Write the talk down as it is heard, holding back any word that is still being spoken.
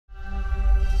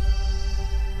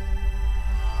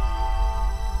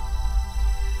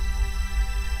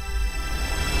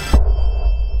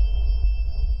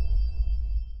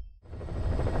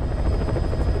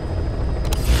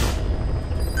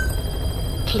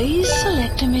Please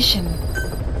select a mission.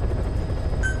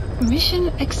 Mission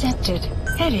accepted.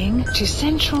 Heading to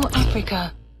Central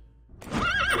Africa.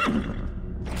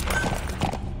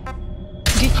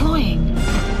 Deploying.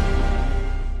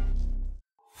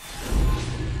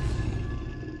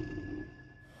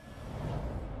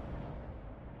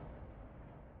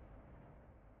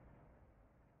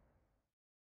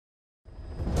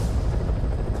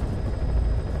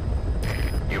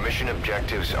 Your mission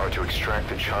objectives are to extract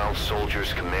the child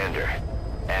soldier's commander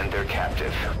and their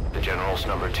captive, the General's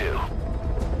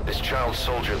 #2. This child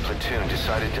soldier platoon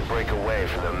decided to break away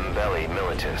from the Mbele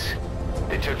militants.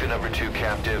 They took the #2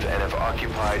 captive and have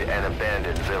occupied an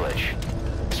abandoned village.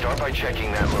 Start by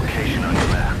checking that location on your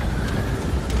map.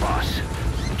 Boss,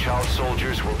 the child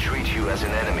soldiers will treat you as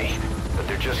an enemy, but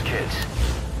they're just kids.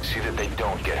 See that they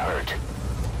don't get hurt.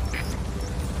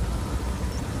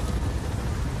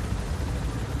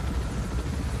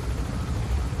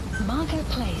 Marker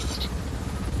placed.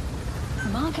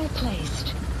 Marker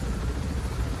placed.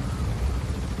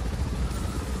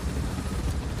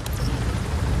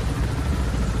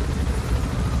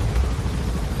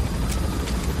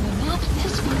 The map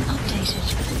has been updated.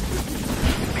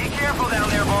 Be careful down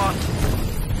there, boss.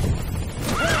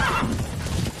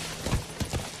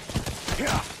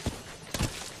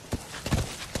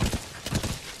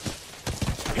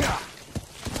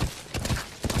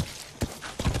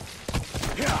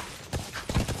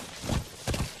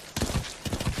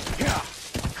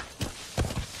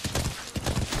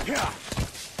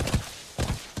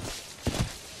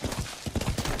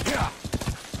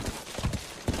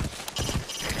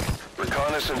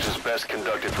 Reconnaissance is best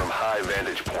conducted from high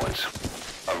vantage points.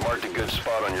 I've marked a good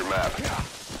spot on your map.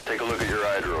 Take a look at your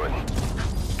eye druid.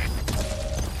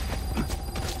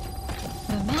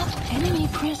 The map enemy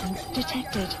presence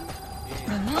detected.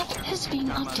 The map has been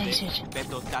updated.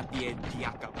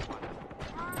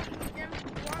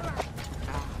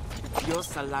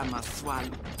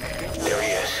 There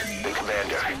he is, the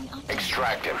commander.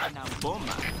 Extract him.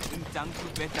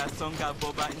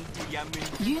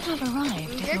 You have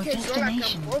arrived at your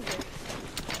destination.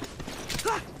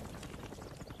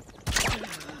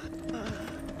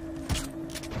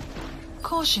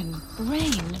 Caution,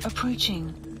 rain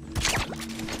approaching.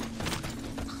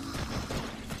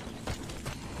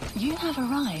 You have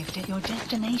arrived at your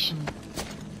destination.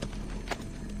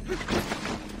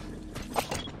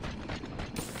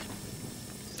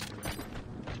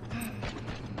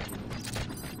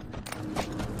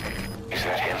 Is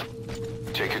that him?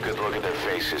 Take a good look at their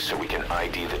faces so we can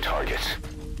ID the targets.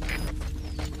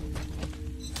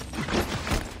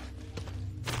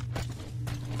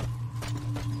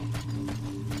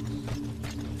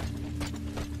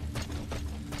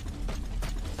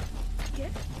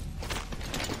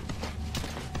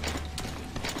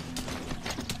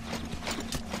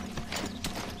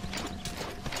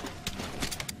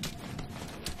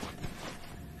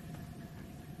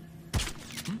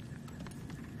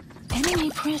 Enemy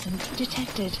presence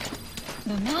detected.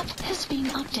 The map has been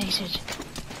updated.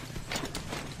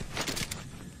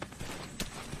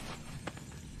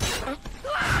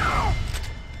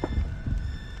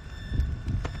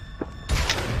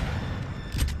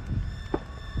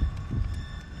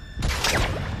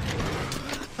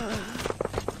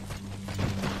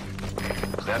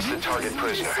 That's the target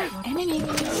prisoner. Enemy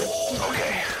presence detected.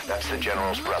 Okay, that's the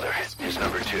General's brother, his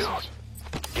 #2.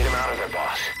 Get him out of there,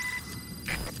 boss.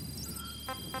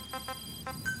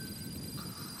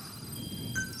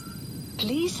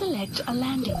 Please select a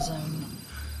landing zone.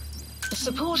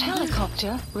 Support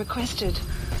helicopter requested.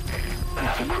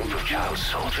 Another group of child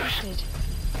soldiers.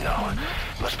 No,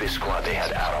 must be a squad they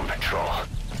had out on patrol.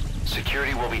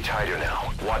 Security will be tighter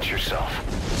now. Watch yourself.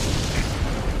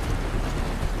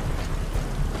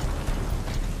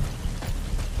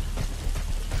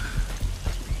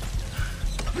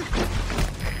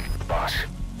 Boss,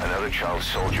 another child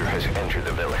soldier has entered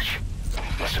the village.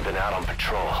 Must have been out on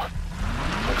patrol.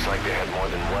 Looks like they had more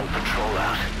than one patrol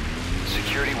out.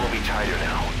 Security will be tighter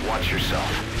now. Watch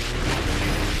yourself.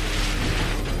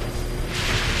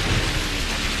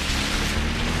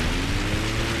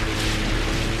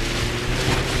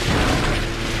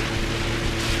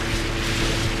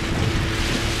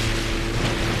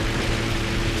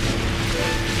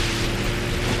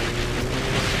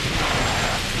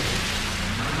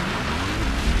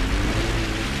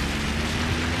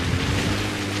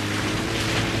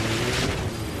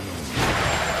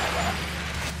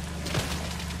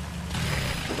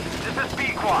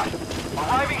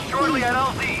 Arriving shortly at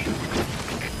LZ.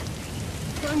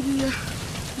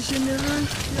 Général,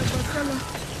 la bataille.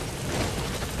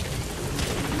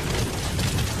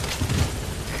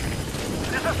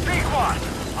 This is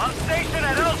Pequot. On station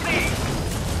at LC.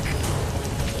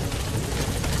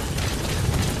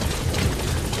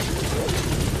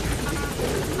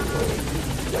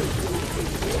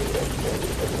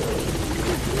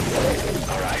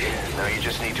 Alright, now you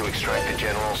just need to extract the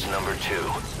General's number 2.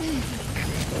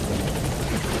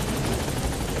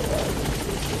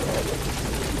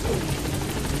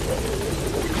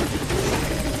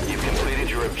 You've completed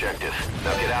your objective.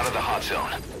 Now get out of the hot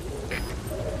zone.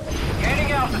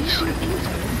 Gaining altitude.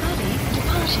 Ready for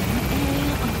departing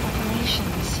area of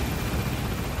operations.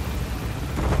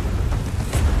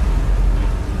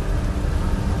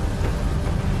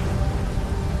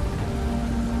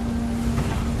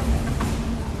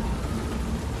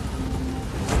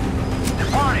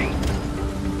 Departing.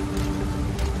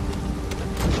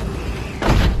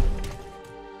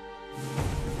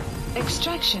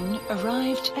 Extraction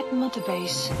arrived at Mother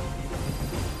Base.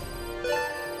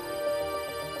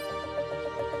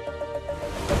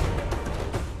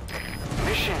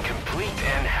 Mission complete,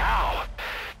 and how?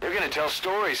 They're gonna tell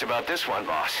stories about this one,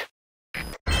 boss.